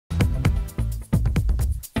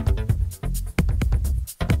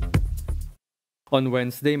On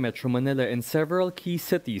Wednesday, Metro Manila and several key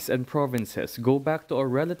cities and provinces go back to a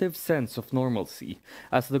relative sense of normalcy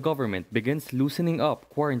as the government begins loosening up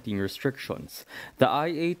quarantine restrictions. The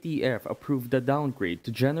IATF approved the downgrade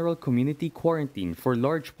to general community quarantine for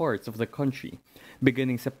large parts of the country,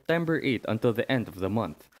 beginning September 8 until the end of the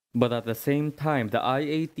month. But at the same time, the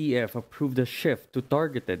IATF approved a shift to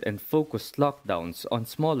targeted and focused lockdowns on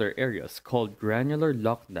smaller areas called granular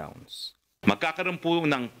lockdowns. Magkakaroon po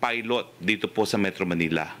ng pilot dito po sa Metro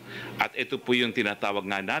Manila. At ito po yung tinatawag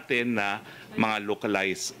nga natin na mga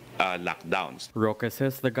localized lockdowns. Roque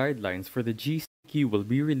says the guidelines for the GCQ will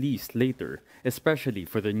be released later, especially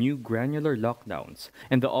for the new granular lockdowns,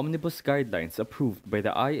 and the omnibus guidelines approved by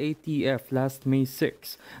the IATF last May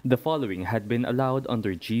 6. The following had been allowed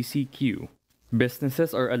under GCQ.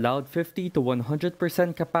 Businesses are allowed 50 to 100%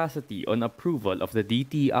 capacity on approval of the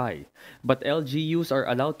DTI, but LGUs are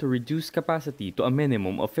allowed to reduce capacity to a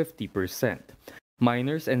minimum of 50%.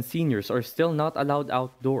 Minors and seniors are still not allowed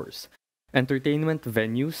outdoors. Entertainment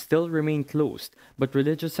venues still remain closed, but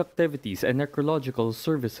religious activities and necrological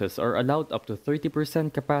services are allowed up to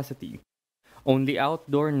 30% capacity. Only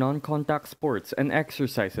outdoor non-contact sports and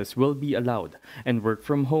exercises will be allowed, and work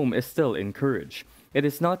from home is still encouraged. It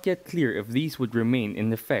is not yet clear if these would remain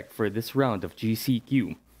in effect for this round of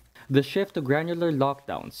GCQ. The shift to granular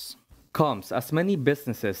lockdowns comes as many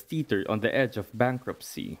businesses teeter on the edge of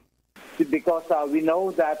bankruptcy. Because we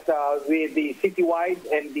know that with the citywide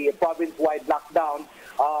and the province-wide lockdown,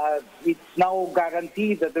 it's now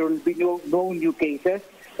guaranteed that there will be no new cases,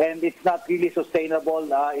 and it's not really sustainable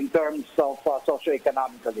in terms of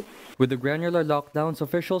socioeconomically. With the granular lockdowns,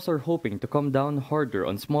 officials are hoping to come down harder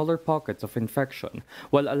on smaller pockets of infection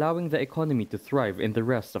while allowing the economy to thrive in the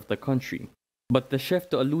rest of the country. But the shift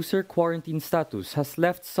to a looser quarantine status has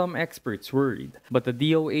left some experts worried, but the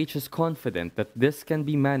DOH is confident that this can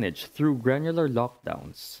be managed through granular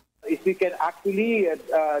lockdowns. If we can actually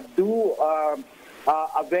do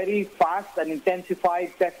a very fast and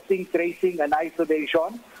intensified testing, tracing, and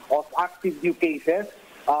isolation of active new cases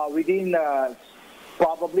within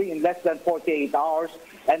probably in less than 48 hours,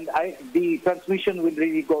 and the transmission will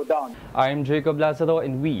really go down. I'm Jacob Lazaro,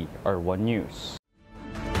 and we are One News.